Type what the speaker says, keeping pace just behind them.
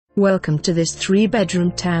Welcome to this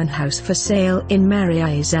 3-bedroom townhouse for sale in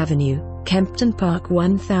Marais Avenue, Kempton Park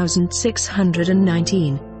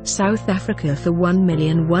 1619, South Africa for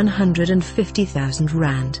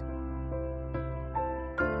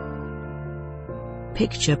R1,150,000.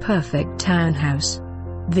 Picture perfect townhouse.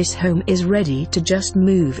 This home is ready to just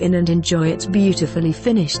move in and enjoy its beautifully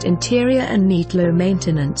finished interior and neat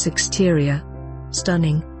low-maintenance exterior.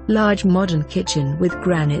 Stunning, large modern kitchen with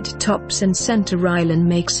granite tops and center island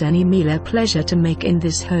makes any meal a pleasure to make in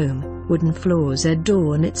this home. Wooden floors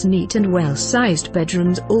adorn its neat and well-sized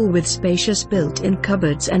bedrooms, all with spacious built-in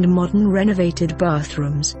cupboards and modern renovated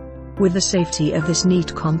bathrooms. With the safety of this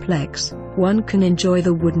neat complex, one can enjoy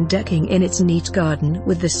the wooden decking in its neat garden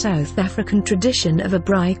with the South African tradition of a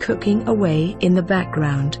braai cooking away in the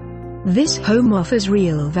background. This home offers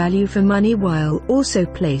real value for money while also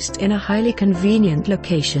placed in a highly convenient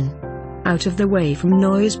location. Out of the way from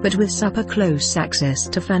noise but with super close access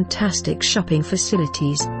to fantastic shopping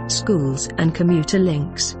facilities, schools and commuter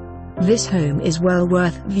links. This home is well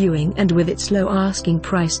worth viewing, and with its low asking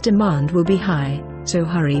price, demand will be high, so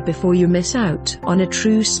hurry before you miss out on a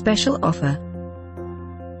true special offer.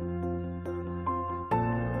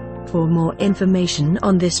 For more information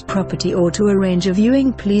on this property or to arrange a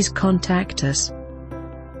viewing, please contact us.